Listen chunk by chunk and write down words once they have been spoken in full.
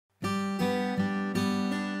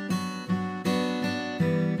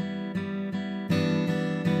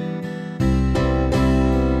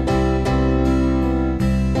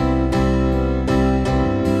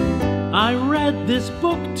read this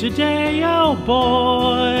book today, oh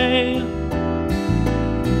boy.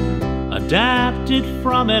 Adapted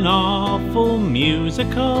from an awful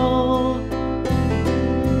musical.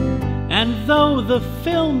 And though the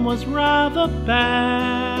film was rather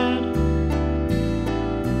bad,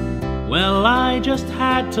 well, I just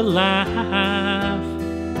had to laugh.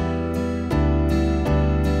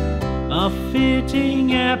 A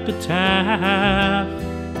fitting epitaph.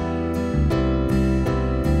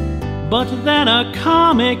 But then a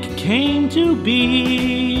comic came to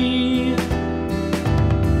be.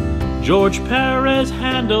 George Perez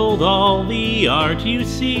handled all the art you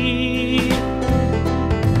see.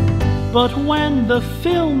 But when the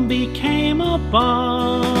film became a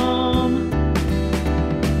bomb,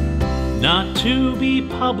 not to be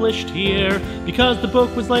published here, because the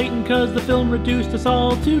book was late and because the film reduced us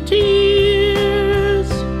all to tears.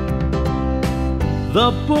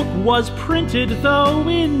 The book was printed, though,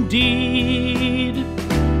 indeed,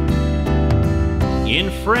 in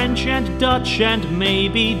French and Dutch and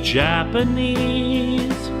maybe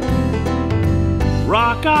Japanese.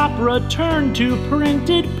 Rock opera turned to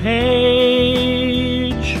printed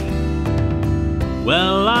page.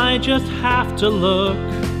 Well, I just have to look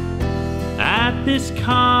at this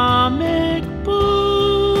comic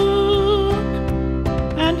book,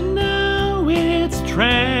 and now it's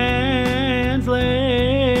translated.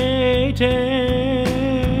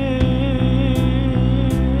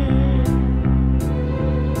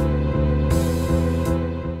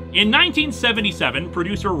 In 1977,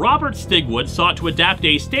 producer Robert Stigwood sought to adapt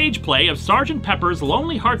a stage play of Sgt. Pepper's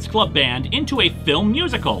Lonely Hearts Club Band into a film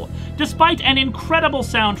musical. Despite an incredible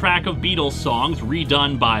soundtrack of Beatles songs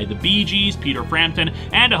redone by the Bee Gees, Peter Frampton,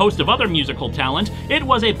 and a host of other musical talent, it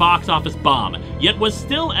was a box office bomb, yet was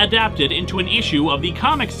still adapted into an issue of the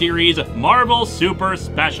comic series Marvel Super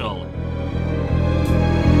Special.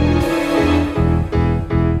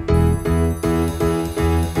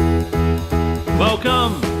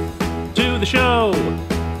 Welcome to the show,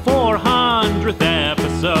 400th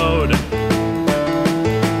episode.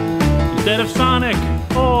 Instead of Sonic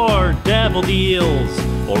or devil deals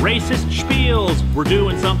or racist spiels, we're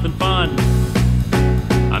doing something fun.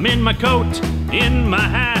 I'm in my coat, in my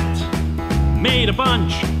hat, made a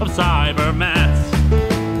bunch of cyber mats.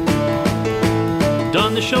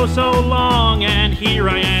 Done the show so long and here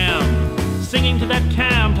I am, singing to that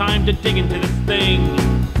cam, time to dig into this thing.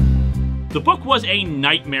 The book was a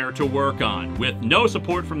nightmare to work on, with no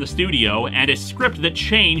support from the studio and a script that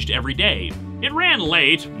changed every day. It ran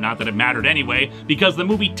late, not that it mattered anyway, because the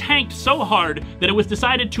movie tanked so hard that it was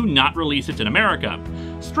decided to not release it in America.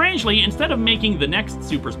 Strangely, instead of making the next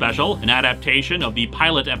Super Special, an adaptation of the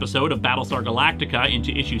pilot episode of Battlestar Galactica,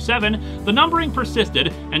 into issue 7, the numbering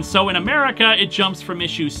persisted, and so in America it jumps from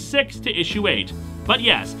issue 6 to issue 8. But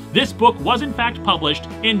yes, this book was in fact published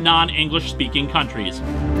in non-English speaking countries.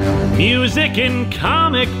 Music in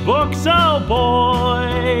comic books, oh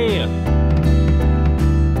boy!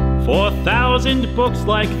 4,000 books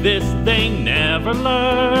like this they never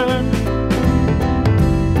learn.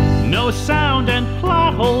 No sound and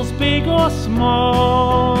plot holes, big or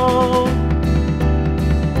small.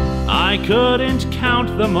 I couldn't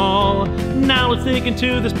count them all. Now let's dig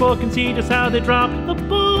into this book and see just how they dropped the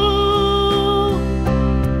ball.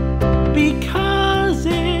 Because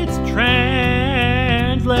it's translated.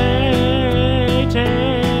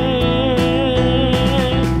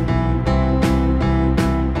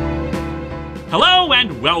 Hello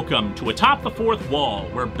and welcome to Atop the Fourth Wall,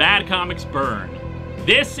 where bad comics burn.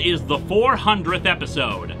 This is the 400th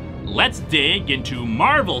episode. Let's dig into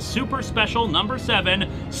Marvel Super Special number 7,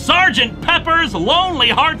 Sgt. Pepper's Lonely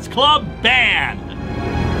Hearts Club Band.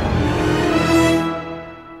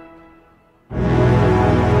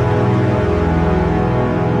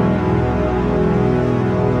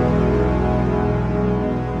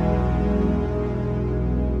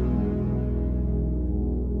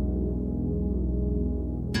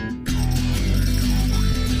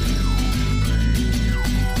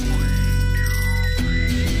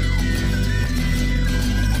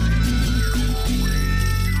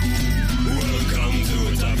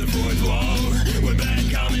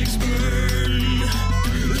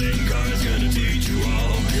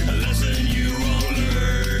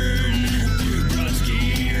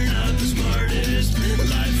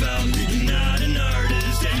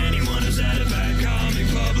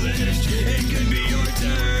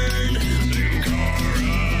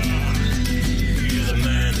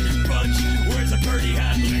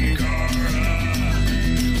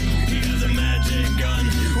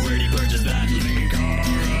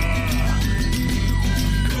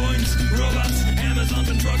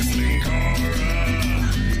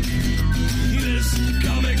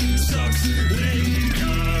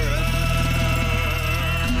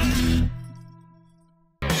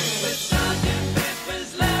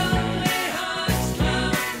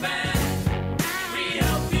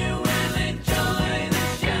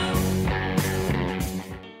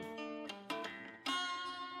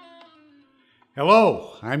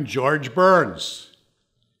 Hello, I'm George Burns.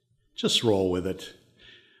 Just roll with it.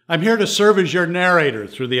 I'm here to serve as your narrator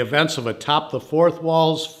through the events of Atop the Fourth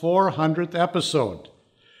Wall's 400th episode.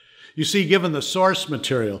 You see, given the source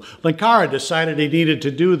material, Linkara decided he needed to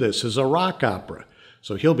do this as a rock opera,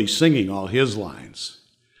 so he'll be singing all his lines.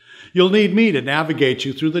 You'll need me to navigate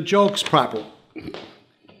you through the jokes properly.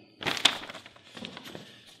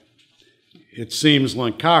 It seems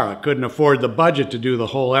Linkara couldn't afford the budget to do the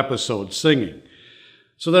whole episode singing,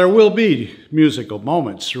 so there will be musical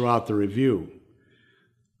moments throughout the review.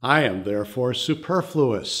 I am therefore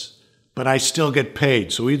superfluous, but I still get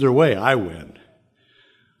paid, so either way I win.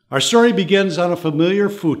 Our story begins on a familiar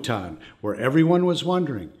futon where everyone was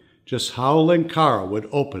wondering just how Linkara would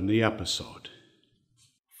open the episode.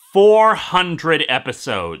 400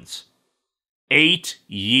 episodes. 8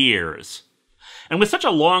 years. And with such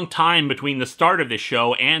a long time between the start of this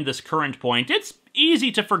show and this current point, it's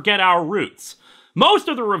easy to forget our roots. Most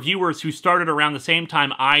of the reviewers who started around the same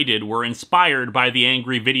time I did were inspired by the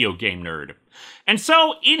angry video game nerd. And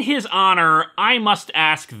so, in his honor, I must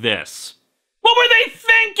ask this. What were they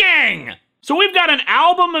thinking? So we've got an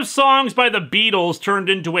album of songs by the Beatles turned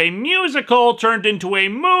into a musical, turned into a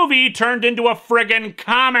movie, turned into a friggin'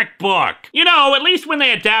 comic book. You know, at least when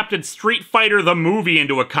they adapted Street Fighter the movie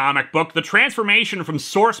into a comic book, the transformation from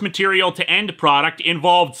source material to end product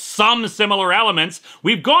involved some similar elements.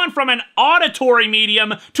 We've gone from an auditory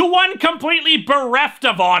medium to one completely bereft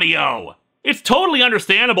of audio. It's totally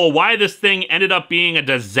understandable why this thing ended up being a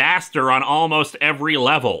disaster on almost every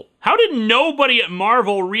level. How did nobody at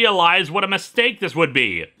Marvel realize what a mistake this would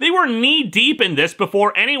be? They were knee-deep in this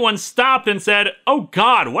before anyone stopped and said, "Oh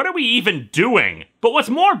God, what are we even doing?" But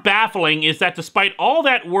what's more baffling is that despite all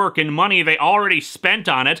that work and money they already spent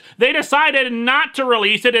on it, they decided not to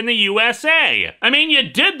release it in the USA. I mean, you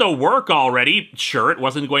did the work already. Sure, it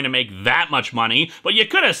wasn't going to make that much money, but you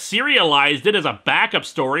could have serialized it as a backup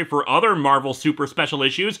story for other Marvel Super Special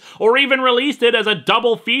issues, or even released it as a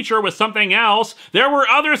double feature with something else. There were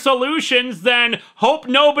other solutions than hope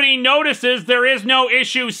nobody notices there is no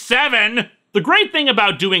issue 7. The great thing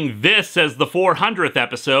about doing this as the 400th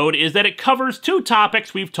episode is that it covers 2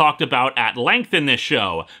 topics we've talked about at length in this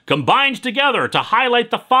show, combined together to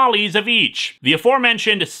highlight the follies of each. The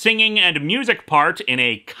aforementioned singing and music part in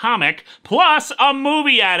a comic, plus a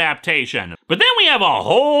movie adaptation. But then we have a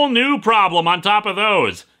whole new problem on top of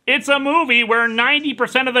those. It's a movie where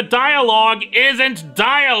 90% of the dialogue isn't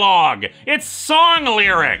dialogue. It's song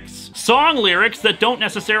lyrics. Song lyrics that don't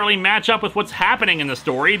necessarily match up with what's happening in the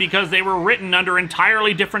story because they were written under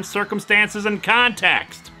entirely different circumstances and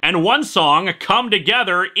context. And one song, Come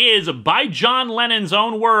Together, is, by John Lennon's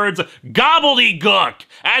own words, gobbledygook,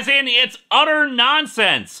 as in it's utter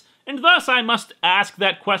nonsense. And thus I must ask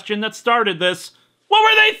that question that started this. What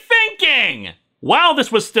were they thinking? While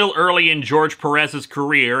this was still early in George Perez's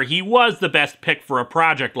career, he was the best pick for a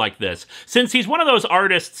project like this, since he's one of those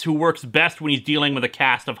artists who works best when he's dealing with a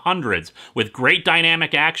cast of hundreds, with great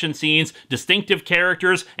dynamic action scenes, distinctive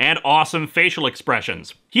characters, and awesome facial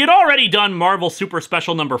expressions. He had already done Marvel Super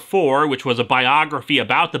Special number 4, which was a biography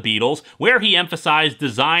about the Beatles, where he emphasized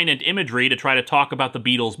design and imagery to try to talk about the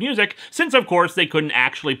Beatles' music, since of course they couldn't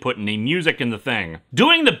actually put any music in the thing.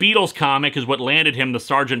 Doing the Beatles comic is what landed him the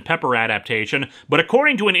Sgt. Pepper adaptation, but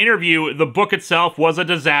according to an interview, the book itself was a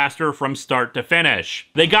disaster from start to finish.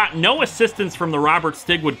 They got no assistance from the Robert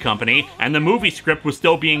Stigwood Company, and the movie script was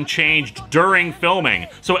still being changed during filming,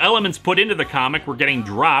 so elements put into the comic were getting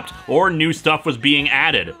dropped, or new stuff was being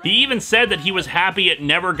added. He even said that he was happy it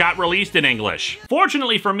never got released in English.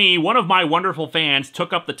 Fortunately for me, one of my wonderful fans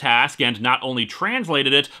took up the task and not only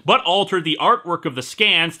translated it, but altered the artwork of the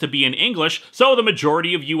scans to be in English so the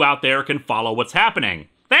majority of you out there can follow what's happening.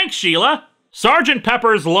 Thanks, Sheila! Sgt.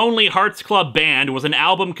 Pepper's Lonely Hearts Club Band was an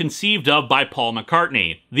album conceived of by Paul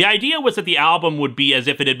McCartney. The idea was that the album would be as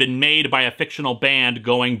if it had been made by a fictional band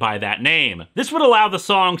going by that name. This would allow the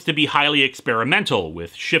songs to be highly experimental,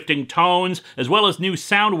 with shifting tones, as well as new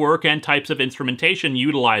sound work and types of instrumentation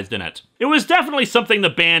utilized in it. It was definitely something the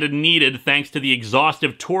band needed thanks to the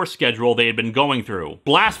exhaustive tour schedule they had been going through.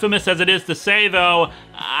 Blasphemous as it is to say, though,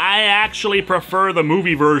 I actually prefer the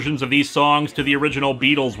movie versions of these songs to the original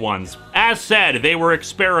Beatles ones. As said, they were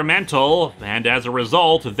experimental, and as a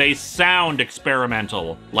result, they sound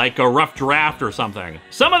experimental, like a rough draft or something.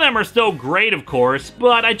 Some of them are still great, of course,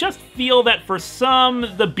 but I just feel that for some,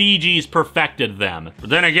 the Bee Gees perfected them. But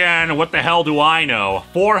then again, what the hell do I know?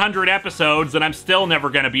 400 episodes, and I'm still never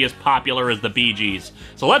gonna be as popular as the Bee Gees.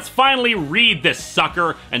 So let's finally read this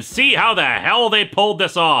sucker and see how the hell they pulled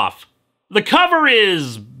this off. The cover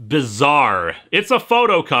is bizarre. It's a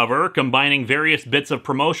photo cover combining various bits of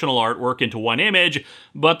promotional artwork into one image,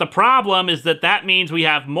 but the problem is that means we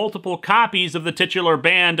have multiple copies of the titular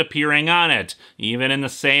band appearing on it, even in the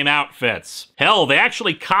same outfits. Hell, they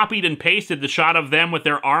actually copied and pasted the shot of them with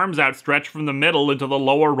their arms outstretched from the middle into the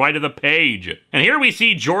lower right of the page. And here we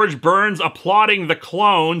see George Burns applauding the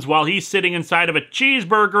clones while he's sitting inside of a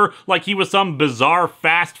cheeseburger like he was some bizarre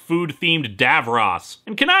fast food themed Davros.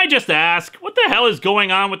 And can I just ask, what the hell is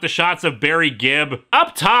going on with the shots of Barry Gibb?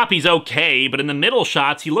 Up top he's okay, but in the middle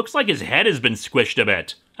shots he looks like his head has been squished a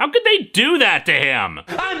bit. How could they do that to him?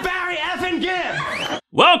 I'm Barry effing Gibb!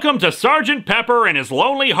 Welcome to Sgt. Pepper and his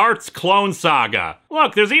Lonely Hearts Clone Saga.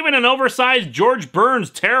 Look, there's even an oversized George Burns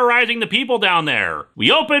terrorizing the people down there.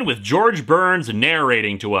 We open with George Burns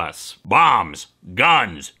narrating to us. Bombs,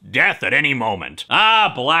 guns, death at any moment.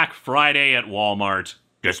 Ah, Black Friday at Walmart.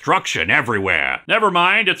 Destruction everywhere. Never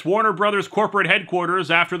mind, it's Warner Brothers corporate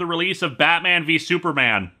headquarters after the release of Batman v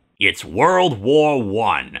Superman. It's World War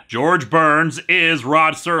I. George Burns is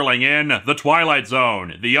Rod Serling in The Twilight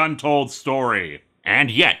Zone, The Untold Story.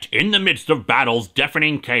 And yet, in the midst of battle's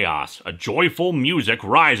deafening chaos, a joyful music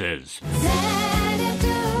rises.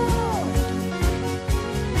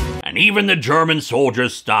 And even the German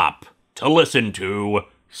soldiers stop to listen to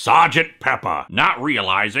Sgt. Pepper, not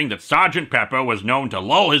realizing that Sgt. Pepper was known to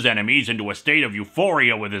lull his enemies into a state of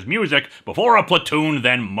euphoria with his music before a platoon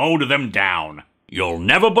then mowed them down. You'll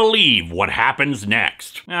never believe what happens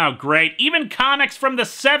next. Oh great, even comics from the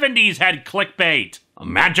 70s had clickbait. A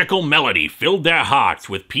magical melody filled their hearts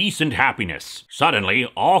with peace and happiness. Suddenly,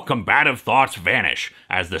 all combative thoughts vanish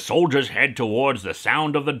as the soldiers head towards the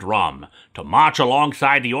sound of the drum to march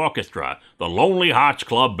alongside the orchestra, the Lonely Hearts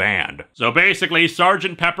Club Band. So basically,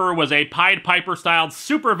 Sgt. Pepper was a Pied Piper-styled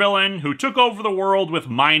supervillain who took over the world with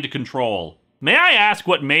mind control. May I ask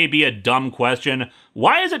what may be a dumb question?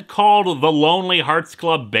 Why is it called the Lonely Hearts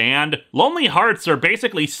Club Band? Lonely Hearts are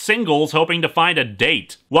basically singles hoping to find a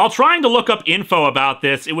date. While trying to look up info about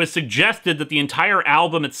this, it was suggested that the entire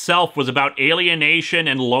album itself was about alienation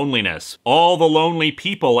and loneliness. All the lonely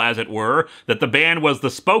people, as it were, that the band was the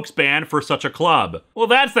spokesband for such a club. Well,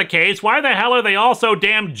 that's the case, why the hell are they all so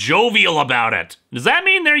damn jovial about it? Does that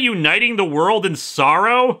mean they're uniting the world in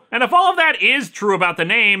sorrow? And if all of that is true about the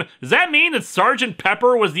name, does that mean that Sgt.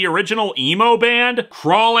 Pepper was the original emo band?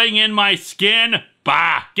 Crawling in my skin?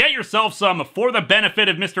 Bah, get yourself some for the benefit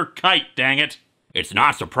of Mr. Kite, dang it. It's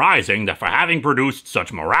not surprising that for having produced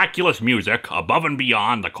such miraculous music above and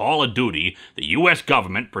beyond the call of duty, the US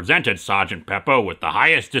government presented Sgt. Pepper with the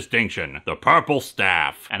highest distinction, the Purple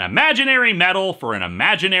Staff, an imaginary medal for an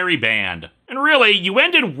imaginary band. And really, you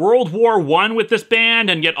ended World War I with this band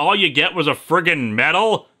and yet all you get was a friggin'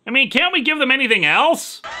 medal? I mean, can't we give them anything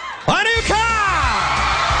else? A new car!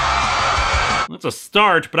 That's a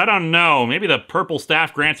start, but I don't know. Maybe the Purple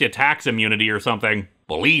Staff grants you tax immunity or something.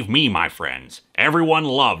 Believe me, my friends, everyone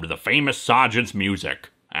loved the famous Sergeant's music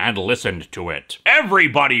and listened to it.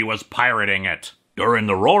 Everybody was pirating it. During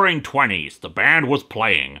the Roaring '20s, the band was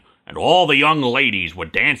playing, and all the young ladies were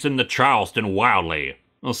dancing the Charleston wildly.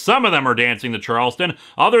 Well, some of them are dancing the Charleston,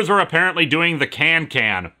 others are apparently doing the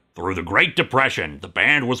can-can. Through the Great Depression, the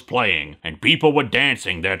band was playing, and people were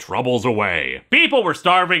dancing their troubles away. People were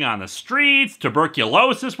starving on the streets,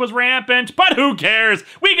 tuberculosis was rampant, but who cares?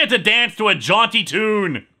 We get to dance to a jaunty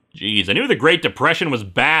tune! Geez, I knew the Great Depression was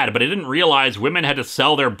bad, but I didn't realize women had to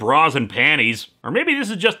sell their bras and panties. Or maybe this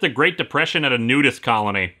is just the Great Depression at a nudist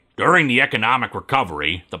colony. During the economic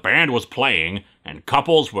recovery, the band was playing, and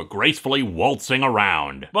couples were gracefully waltzing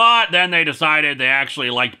around. But then they decided they actually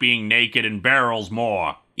liked being naked in barrels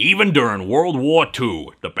more. Even during World War II,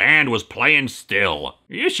 the band was playing still.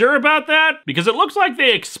 Are you sure about that? Because it looks like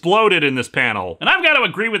they exploded in this panel. And I've got to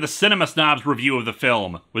agree with the Cinema Snob's review of the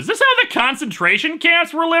film. Was this how the concentration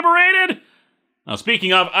camps were liberated? Now,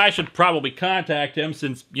 speaking of, I should probably contact him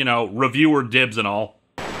since, you know, reviewer dibs and all.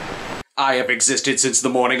 I have existed since the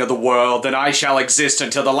morning of the world, and I shall exist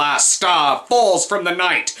until the last star falls from the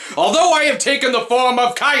night. Although I have taken the form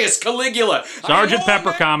of Caius Caligula. Sgt.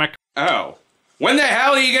 Pepper comic. Oh. When the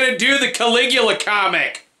hell are you gonna do the Caligula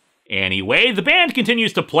comic? Anyway, the band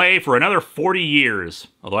continues to play for another 40 years.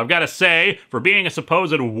 Although I've got to say, for being a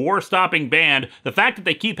supposed war-stopping band, the fact that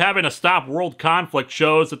they keep having to stop world conflict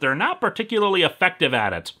shows that they're not particularly effective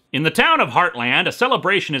at it. In the town of Heartland, a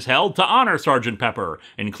celebration is held to honor Sgt. Pepper,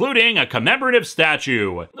 including a commemorative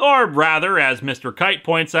statue. Or rather, as Mr. Kite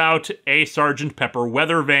points out, a Sgt. Pepper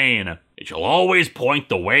weather vane. It shall always point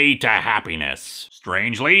the way to happiness.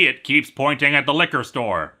 Strangely, it keeps pointing at the liquor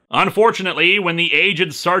store. Unfortunately, when the aged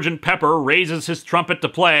Sgt. Pepper raises his trumpet to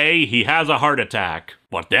play, he has a heart attack.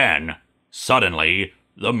 But then, suddenly,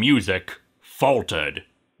 the music faltered,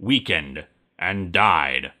 weakened, and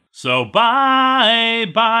died. So bye,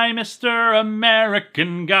 Mr.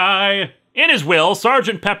 American Guy. In his will,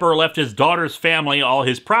 Sergeant Pepper left his daughter's family all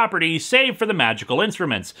his property save for the magical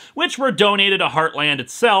instruments, which were donated to Heartland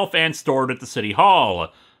itself and stored at the City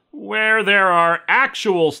Hall, where there are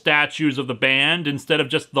actual statues of the band instead of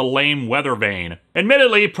just the lame weather vane.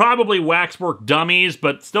 Admittedly, probably waxwork dummies,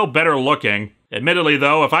 but still better looking. Admittedly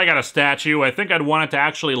though, if I got a statue, I think I'd want it to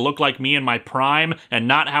actually look like me in my prime and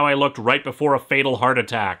not how I looked right before a fatal heart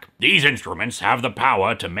attack. These instruments have the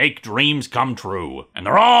power to make dreams come true, and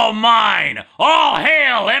they're all mine! All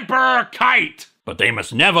hail Emperor Kite! But they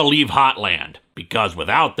must never leave Heartland, because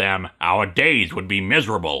without them, our days would be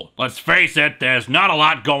miserable. Let's face it, there's not a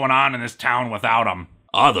lot going on in this town without them.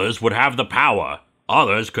 Others would have the power.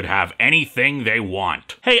 Others could have anything they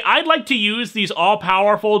want. Hey, I'd like to use these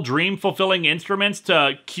all-powerful, dream-fulfilling instruments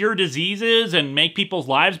to cure diseases and make people's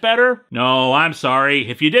lives better. No, I'm sorry.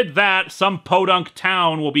 If you did that, some podunk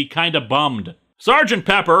town will be kinda bummed. Sergeant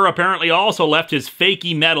Pepper apparently also left his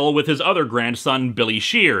fakey medal with his other grandson, Billy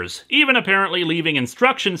Shears, even apparently leaving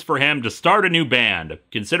instructions for him to start a new band.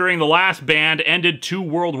 Considering the last band ended 2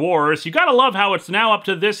 world wars, you gotta love how it's now up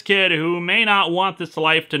to this kid who may not want this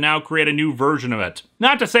life to now create a new version of it.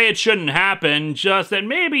 Not to say it shouldn't happen, just that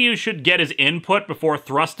maybe you should get his input before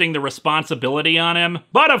thrusting the responsibility on him.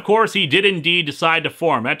 But of course he did indeed decide to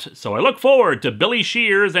form it, so I look forward to Billy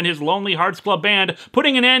Shears and his Lonely Hearts Club Band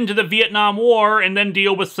putting an end to the Vietnam War and then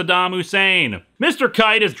deal with Saddam Hussein. Mr.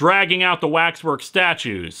 Kite is dragging out the waxwork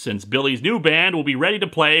statues, since Billy's new band will be ready to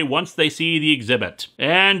play once they see the exhibit.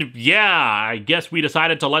 And yeah, I guess we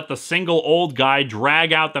decided to let the single old guy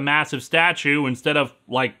drag out the massive statue instead of,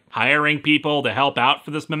 like, hiring people to help out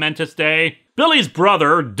for this momentous day. Billy's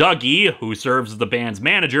brother, Dougie, who serves as the band's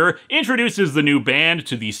manager, introduces the new band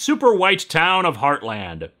to the super white town of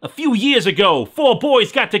Heartland. A few years ago, 4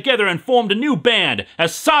 boys got together and formed a new band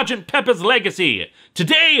as Sergeant Pepper's Legacy.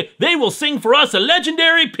 Today, they will sing for us a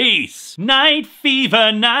legendary piece. Night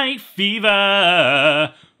fever,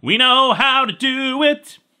 we know how to do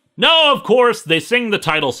it. No, of course, they sing the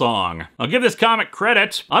title song. I'll give this comic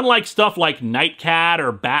credit. Unlike stuff like Nightcat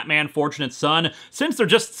or Batman Fortunate Son, since they're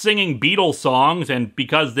just singing Beatles songs, and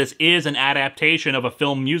because this is an adaptation of a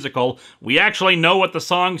film musical, we actually know what the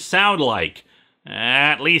songs sound like.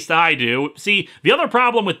 At least I do. See, the other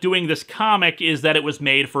problem with doing this comic is that it was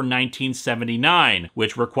made for 1979,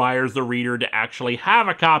 which requires the reader to actually have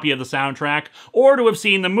a copy of the soundtrack or to have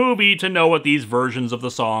seen the movie to know what these versions of the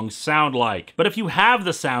songs sound like. But if you have the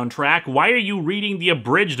soundtrack, why are you reading the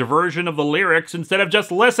abridged version of the lyrics instead of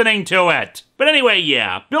just listening to it? But anyway,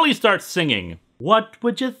 yeah, Billy starts singing. What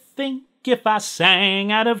would you think if I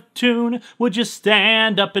sang out of tune? Would you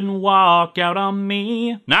stand up and walk out on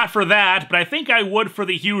me? Not for that, but I think I would for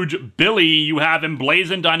the huge Billy you have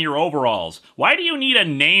emblazoned on your overalls. Why do you need a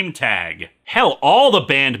name tag? Hell, all the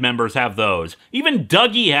band members have those. Even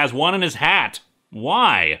Dougie has one in his hat.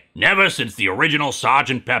 Why? Never since the original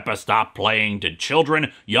Sgt. Pepper stopped playing did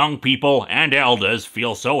children, young people, and elders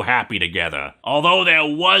feel so happy together. Although there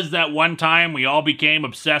was that one time we all became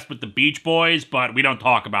obsessed with the Beach Boys, but we don't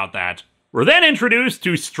talk about that. We're then introduced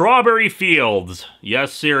to Strawberry Fields.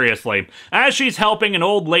 Yes, seriously. As she's helping an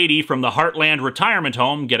old lady from the Heartland retirement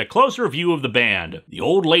home get a closer view of the band. The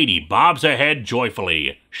old lady bobs her head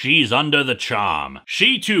joyfully. She's under the charm.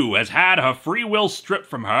 She too has had her free will stripped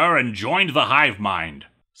from her and joined the hive mind.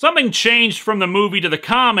 Something changed from the movie to the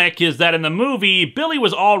comic is that in the movie, Billy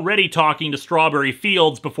was already talking to Strawberry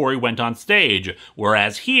Fields before he went on stage,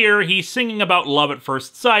 whereas here, he's singing about love at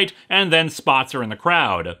first sight and then spots her in the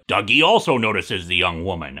crowd. Dougie also notices the young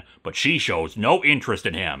woman, but she shows no interest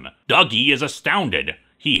in him. Dougie is astounded.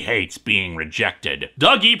 He hates being rejected.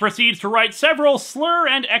 Dougie proceeds to write several slur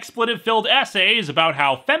and expletive-filled essays about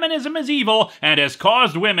how feminism is evil and has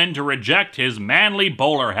caused women to reject his manly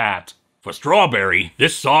bowler hat. For Strawberry,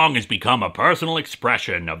 this song has become a personal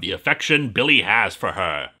expression of the affection Billy has for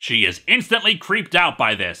her. She is instantly creeped out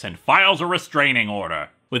by this and files a restraining order.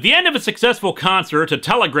 With the end of a successful concert, a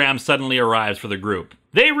telegram suddenly arrives for the group.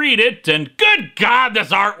 They read it, and good God, this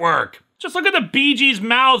artwork! Just look at the Bee Gees'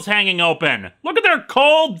 mouths hanging open. Look at their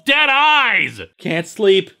cold, dead eyes! Can't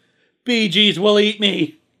sleep. Bee Gees will eat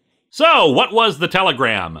me. So, what was the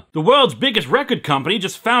telegram? The world's biggest record company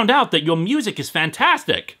just found out that your music is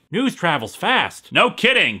fantastic. News travels fast. No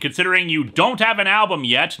kidding, considering you don't have an album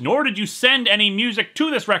yet, nor did you send any music to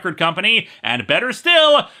this record company, and better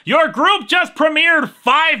still, your group just premiered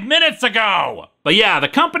 5 minutes ago! But yeah, the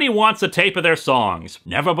company wants a tape of their songs.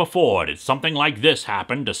 Never before did something like this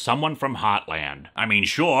happen to someone from Heartland. I mean,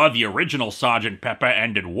 sure, the original Sgt. Pepper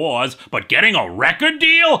ended wars, but getting a record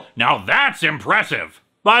deal? Now that's impressive!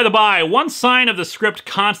 By the by, one sign of the script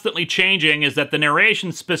constantly changing is that the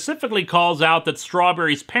narration specifically calls out that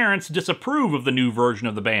Strawberry's parents disapprove of the new version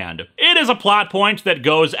of the band. It is a plot point that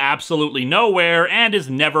goes absolutely nowhere and is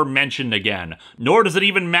never mentioned again, nor does it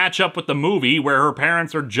even match up with the movie where her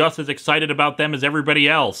parents are just as excited about them as everybody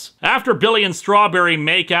else. After Billy and Strawberry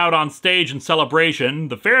make out on stage in celebration,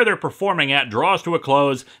 the fair they're performing at draws to a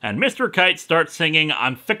close, and Mr. Kite starts singing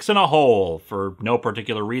 "I'm Fixin' a Hole" for no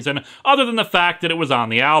particular reason other than the fact that it was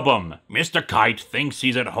on the album. Mr. Kite thinks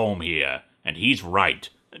he's at home here, and he's right.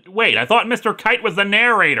 Wait, I thought Mr. Kite was the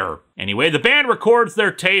narrator. Anyway, the band records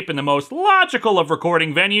their tape in the most logical of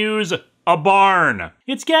recording venues, a barn.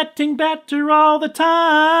 It's getting better all the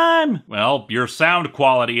time. Well, your sound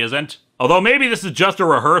quality isn't. Although maybe this is just a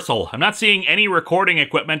rehearsal. I'm not seeing any recording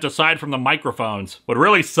equipment aside from the microphones. What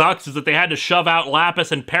really sucks is that they had to shove out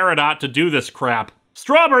Lapis and Peridot to do this crap.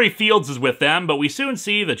 Strawberry Fields is with them, but we soon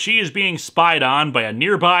see that she is being spied on by a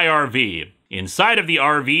nearby RV. Inside of the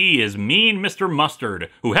RV is mean Mr. Mustard,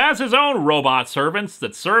 who has his own robot servants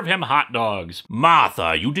that serve him hot dogs.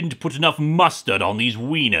 Martha, you didn't put enough mustard on these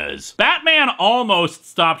wieners. Batman almost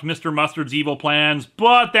stopped Mr. Mustard's evil plans,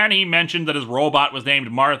 but then he mentioned that his robot was named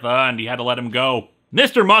Martha and he had to let him go.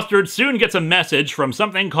 Mr. Mustard soon gets a message from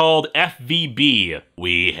something called FVB.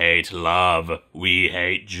 We hate love. We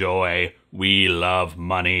hate joy. We love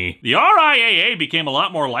money. The RIAA became a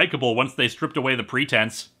lot more likable once they stripped away the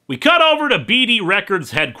pretense. We cut over to BD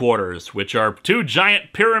Records headquarters, which are 2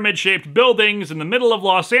 giant pyramid-shaped buildings in the middle of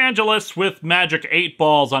Los Angeles with magic 8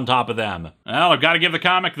 balls on top of them. Well, I've got to give the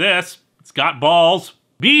comic this. It's got balls.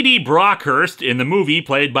 B.D. Brockhurst, in the movie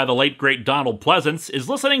played by the late great Donald Pleasance, is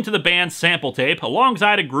listening to the band's sample tape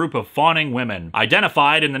alongside a group of fawning women,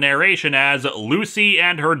 identified in the narration as Lucy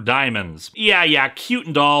and her diamonds. Yeah, cute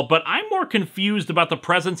and all, but I'm more confused about the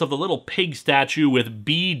presence of the little pig statue with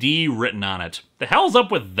B.D. written on it. The hell's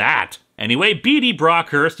up with that? Anyway, B.D.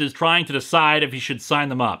 Brockhurst is trying to decide if he should sign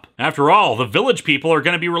them up. After all, the Village People are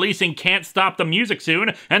going to be releasing Can't Stop the Music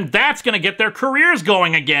soon, and that's going to get their careers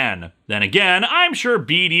going again. Then again, I'm sure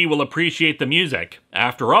B.D. will appreciate the music.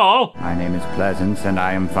 After all, my name is Pleasance and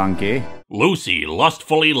I am funky. Lucy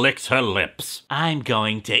lustfully licks her lips. I'm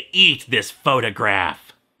going to eat this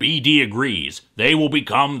photograph. B.D. agrees. They will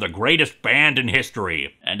become the greatest band in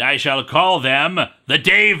history, and I shall call them the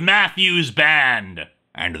Dave Matthews Band.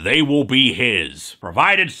 And they will be his,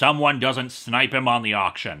 provided someone doesn't snipe him on the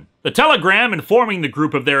auction. The telegram informing the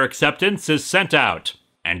group of their acceptance is sent out,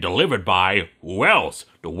 and delivered by, who else?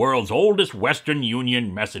 The world's oldest Western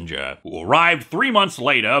Union messenger, who arrived 3 months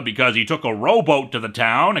later because he took a rowboat to the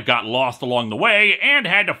town, got lost along the way, and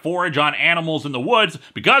had to forage on animals in the woods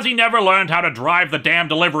because he never learned how to drive the damn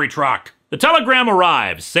delivery truck. The telegram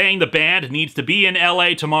arrives, saying the band needs to be in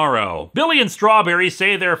LA tomorrow. Billy and Strawberry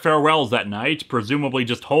say their farewells that night, presumably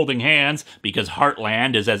just holding hands, because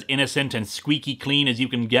Heartland is as innocent and squeaky clean as you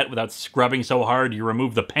can get without scrubbing so hard you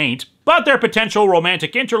remove the paint. But their potential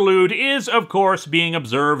romantic interlude is, of course, being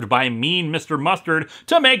observed by mean Mr. Mustard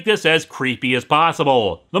to make this as creepy as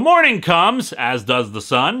possible. The morning comes, as does the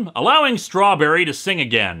sun, allowing Strawberry to sing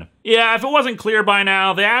again. Yeah, if it wasn't clear by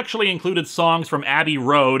now, they actually included songs from Abbey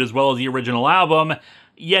Road as well as the original album,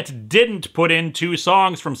 yet didn't put in 2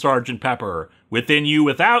 songs from Sgt. Pepper, Within You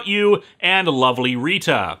Without You, and Lovely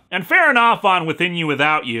Rita. And fair enough on Within You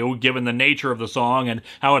Without You, given the nature of the song and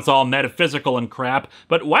how it's all metaphysical and crap,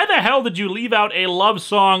 but why the hell did you leave out a love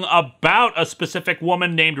song about a specific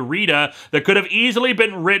woman named Rita that could have easily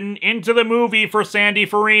been written into the movie for Sandy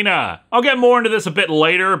Farina? I'll get more into this a bit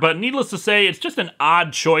later, but needless to say, it's just an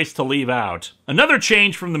odd choice to leave out. Another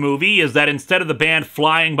change from the movie is that instead of the band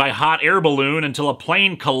flying by hot air balloon until a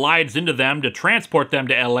plane collides into them to transport them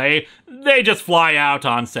to LA, they just fly out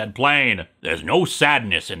on said plane. There's no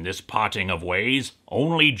sadness in this parting of ways,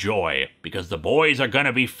 only joy, because the boys are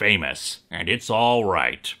gonna be famous, and it's all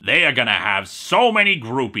right. They are gonna have so many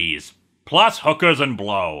groupies, plus hookers and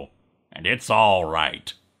blow, and it's all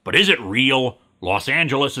right. But is it real? Los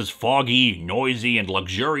Angeles' foggy, noisy, and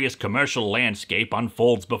luxurious commercial landscape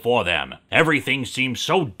unfolds before them. Everything seems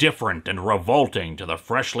so different and revolting to the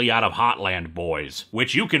freshly out of Hotland boys,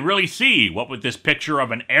 which you can really see, what with this picture of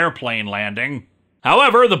an airplane landing.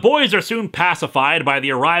 However, the boys are soon pacified by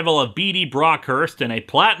the arrival of B.D. Brockhurst in a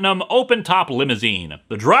platinum open-top limousine.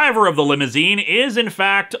 The driver of the limousine is, in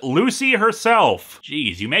fact, Lucy herself.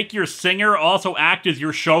 Jeez, you make your singer also act as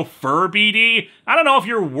your chauffeur, B.D.? I don't know if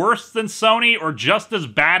you're worse than Sony or just as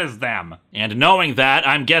bad as them. And knowing that,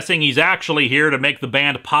 I'm guessing he's actually here to make the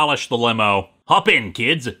band polish the limo. Hop in,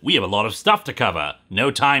 kids. We have a lot of stuff to cover. No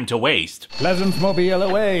time to waste. Pleasantmobile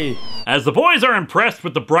away. As the boys are impressed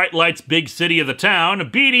with the bright lights big city of the town,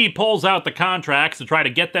 B.D. pulls out the contracts to try to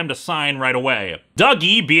get them to sign right away.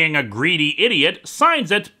 Dougie, being a greedy idiot, signs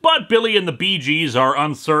it, but Billy and the Bee Gees are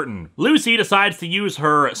uncertain. Lucy decides to use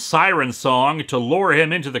her siren song to lure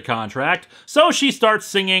him into the contract, so she starts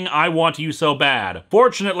singing I Want You So Bad.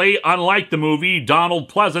 Fortunately, unlike the movie, Donald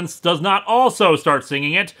Pleasance does not also start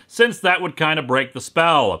singing it, since that would kind of break the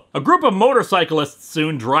spell. A group of motorcyclists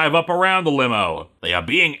soon drive up around the limo. They are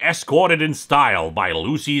being escorted in style by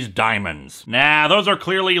Lucy's diamonds. Nah, those are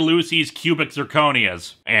clearly Lucy's cubic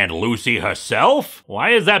zirconias. And Lucy herself?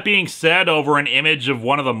 Why is that being said over an image of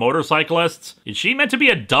one of the motorcyclists? Is she meant to be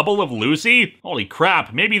a double of Lucy? Holy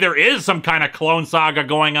crap, maybe there is some kind of clone saga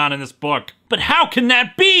going on in this book. But how can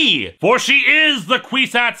that be? For she is the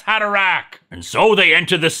Kwisatz Haderach! And so they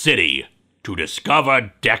enter the city to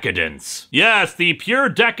discover decadence. Yes, the pure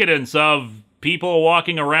decadence of people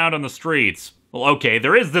walking around on the streets. Well, okay,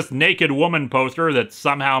 there is this naked woman poster that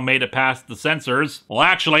somehow made it past the censors. Well,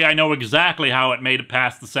 actually, I know exactly how it made it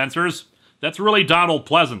past the censors. That's really Donald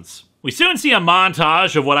Pleasance. We soon see a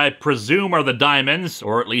montage of what I presume are the Diamonds,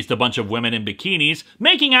 or at least a bunch of women in bikinis,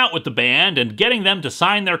 making out with the band and getting them to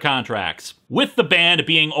sign their contracts. With the band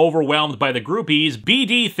being overwhelmed by the groupies,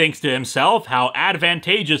 B.D. thinks to himself how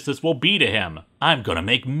advantageous this will be to him. I'm gonna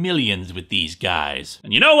make millions with these guys.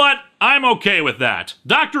 And you know what? I'm okay with that.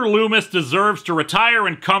 Dr. Loomis deserves to retire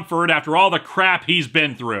in comfort after all the crap he's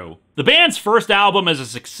been through. The band's first album is a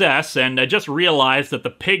success, and I just realized that the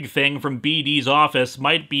pig thing from BD's office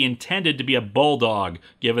might be intended to be a bulldog,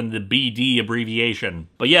 given the BD abbreviation.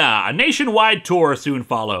 But yeah, a nationwide tour soon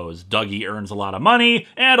follows. Dougie earns a lot of money,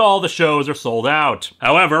 and all the shows are sold out.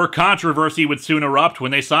 However, controversy would soon erupt when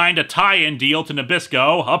they signed a tie-in deal to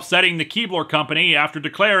Nabisco, upsetting the Keebler Company after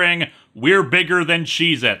declaring, "We're bigger than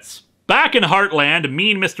Cheez-Its." Back in Heartland,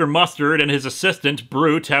 mean Mr. Mustard and his assistant,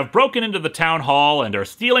 Brute, have broken into the town hall and are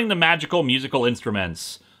stealing the magical musical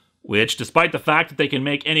instruments. Which, despite the fact that they can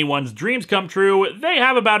make anyone's dreams come true, they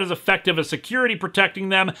have about as effective a security protecting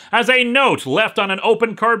them as a note left on an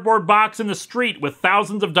open cardboard box in the street with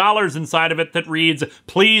thousands of dollars inside of it that reads,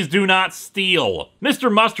 "Please do not steal."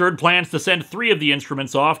 Mr. Mustard plans to send 3 of the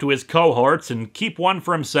instruments off to his cohorts and keep one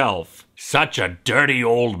for himself. Such a dirty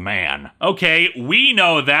old man. Okay, we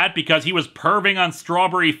know that because he was perving on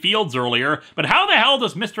Strawberry Fields earlier, but how the hell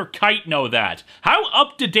does Mr. Kite know that? How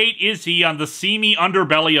up-to-date is he on the seamy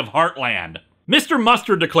underbelly of Heartland? Mr.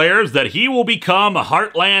 Mustard declares that he will become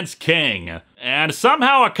Heartland's king, and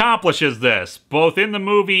somehow accomplishes this, both in the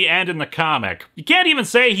movie and in the comic. You can't even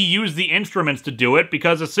say he used the instruments to do it,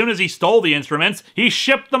 because as soon as he stole the instruments, he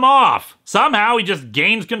shipped them off. Somehow he just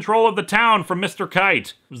gains control of the town from Mr.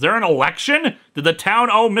 Kite. Was there an election? Did the town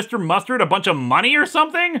owe Mr. Mustard a bunch of money or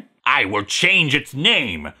something? I will change its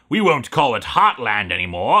name. We won't call it Heartland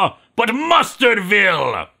anymore, but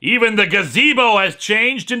Mustardville! Even the gazebo has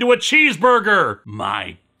changed into a cheeseburger!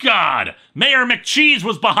 My God, Mayor McCheese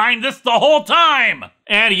was behind this the whole time!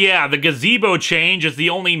 And yeah, the gazebo change is the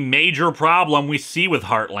only major problem we see with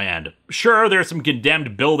Heartland. Sure, there's some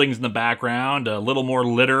condemned buildings in the background, a little more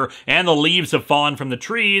litter, and the leaves have fallen from the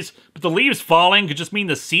trees, but the leaves falling could just mean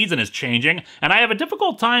the season is changing, and I have a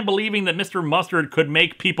difficult time believing that Mr. Mustard could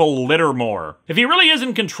make people litter more. If he really is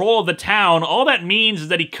in control of the town, all that means is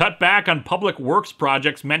that he cut back on public works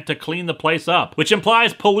projects meant to clean the place up, which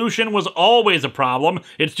implies pollution was always a problem,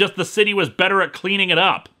 it's just the city was better at cleaning it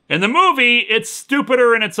up. In the movie, it's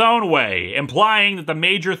stupider in its own way, implying that the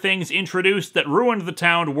major things introduced that ruined the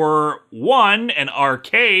town were 1, an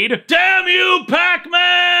arcade, damn you,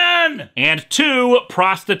 Pac-Man! And 2,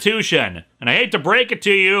 prostitution. And I hate to break it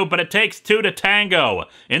to you, but it takes 2 to tango.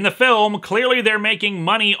 In the film, clearly they're making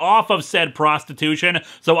money off of said prostitution,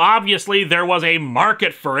 so obviously there was a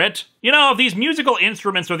market for it. You know, if these musical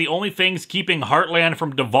instruments are the only things keeping Heartland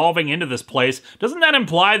from devolving into this place, doesn't that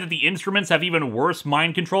imply that the instruments have even worse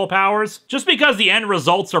mind control powers? Just because the end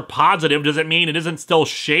results are positive doesn't mean it isn't still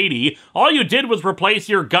shady. All you did was replace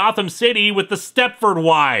your Gotham City with the Stepford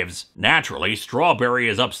Wives. Naturally, Strawberry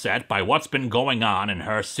is upset by what's been going on in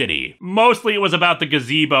her city. Most Mostly it was about the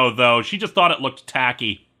gazebo, though. She just thought it looked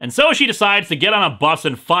tacky. And so she decides to get on a bus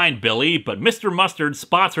and find Billy, but Mr. Mustard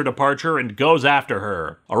spots her departure and goes after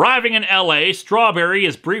her. Arriving in LA, Strawberry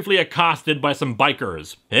is briefly accosted by some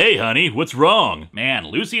bikers. Hey honey, what's wrong? Man,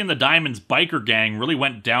 Lucy and the Diamonds biker gang really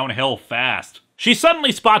went downhill fast. She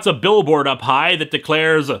suddenly spots a billboard up high that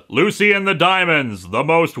declares, Lucy and the Diamonds, the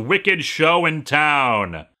most wicked show in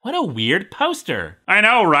town. What a weird poster. I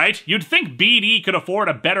know, right? You'd think BD could afford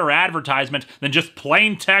a better advertisement than just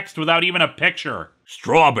plain text without even a picture.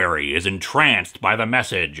 Strawberry is entranced by the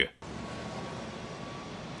message.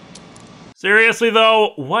 Seriously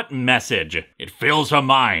though, what message? It fills her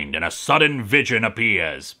mind and a sudden vision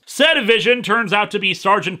appears. Said vision turns out to be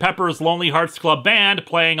Sgt. Pepper's Lonely Hearts Club Band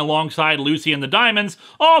playing alongside Lucy and the Diamonds,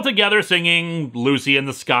 all together singing Lucy in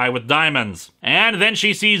the Sky with Diamonds. And then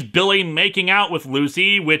she sees Billy making out with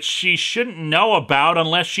Lucy, which she shouldn't know about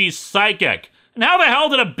unless she's psychic. And how the hell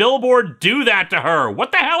did a billboard do that to her?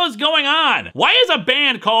 What the hell is going on? Why is a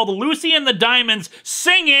band called Lucy and the Diamonds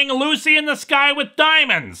singing Lucy in the Sky with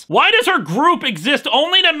Diamonds? Why does her group exist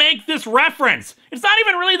only to make this reference? It's not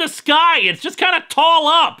even really the sky, it's just kind of tall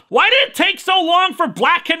up. Why did it take so long for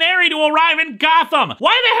Black Canary to arrive in Gotham?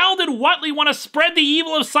 Why the hell did Whatley want to spread the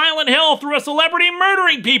evil of Silent Hill through a celebrity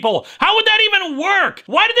murdering people? How would that even work?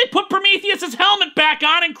 Why did they put Prometheus's helmet back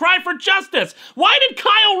on and cry for justice? Why did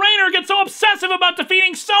Kyle Rayner get so obsessive about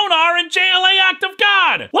defeating Sonar in JLA Act of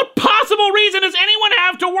God? What possible reason does anyone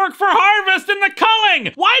have to work for Harvest in the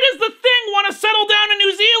Culling? Why does the Thing want to settle down in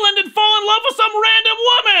New Zealand and fall in love with some random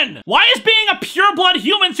woman? Why is being a pureblood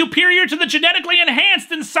human superior to the genetically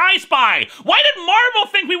enhanced in Sci-Spy? Why did Marvel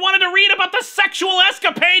think we wanted to read about the sexual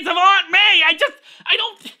escapades of Aunt May? I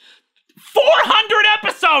don't... 400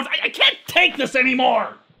 episodes! I can't take this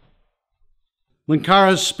anymore!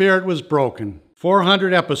 Linkara's spirit was broken.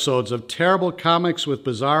 400 episodes of terrible comics with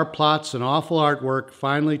bizarre plots and awful artwork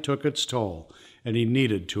finally took its toll, and he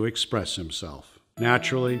needed to express himself.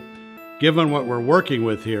 Naturally, given what we're working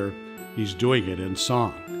with here, he's doing it in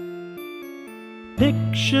song.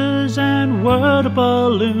 Pictures and word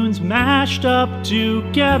balloons mashed up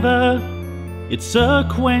together. It's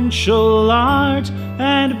sequential art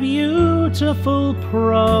and beautiful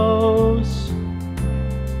prose.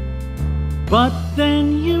 But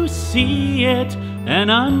then you see it, an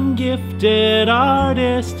ungifted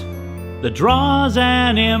artist that draws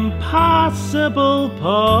an impossible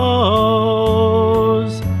pose.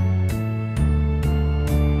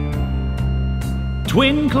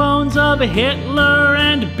 Twin clones of Hitler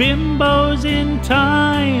and bimbos in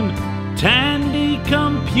time. Tandy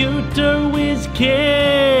computer whiz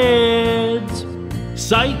kids.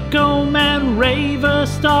 Psycho Man, Raver,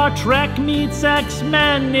 Star Trek meets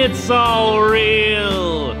X-Men, it's all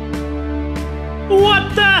real.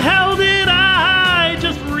 What the hell did I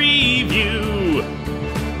just review?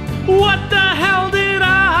 What the hell did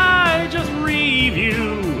I just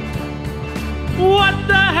review? What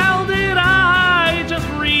the hell did I just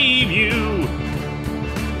review?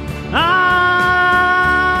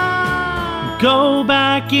 Go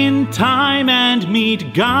back in time and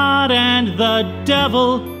meet God and the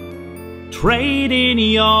devil. Trade in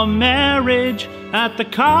your marriage at the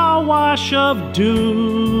car wash of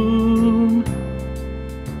doom.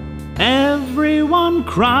 Everyone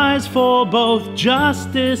cries for both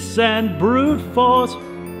justice and brute force,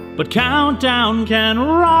 but Countdown can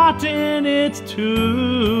rot in its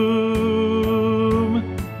tomb.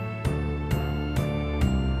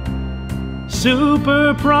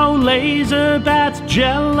 Super Pro Laser Bats,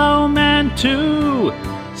 Jello Man 2,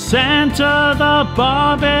 Santa the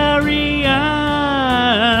Barbarian,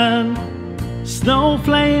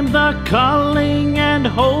 Snowflame the Culling, and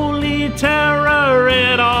Holy Terror,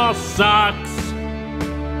 it all sucks.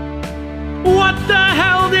 What the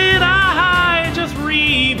hell did I just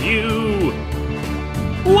review?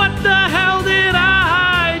 What the hell did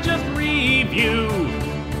I just review?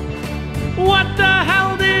 What the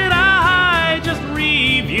hell did I just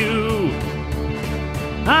review?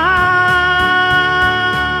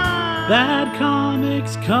 Bad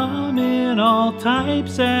comics come in all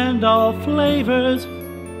types and all flavors,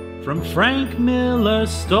 from Frank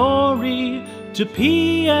Miller's story to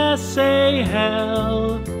PSA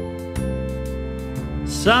Hell.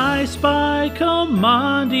 Sci-Spy,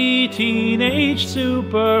 Commandi, Teenage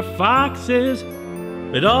Super Foxes,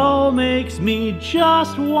 it all makes me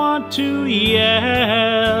just want to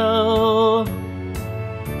yell.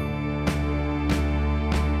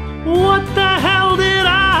 What the hell did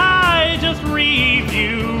I just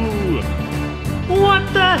review?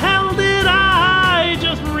 What the hell did I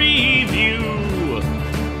just review?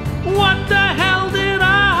 What the hell did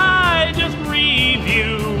I just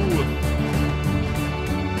review?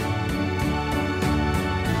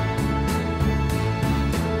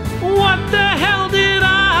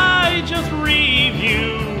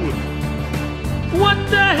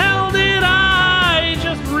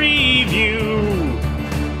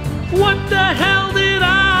 What the hell did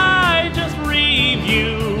I just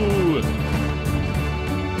review?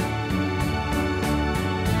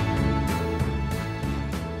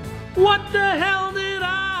 What the hell did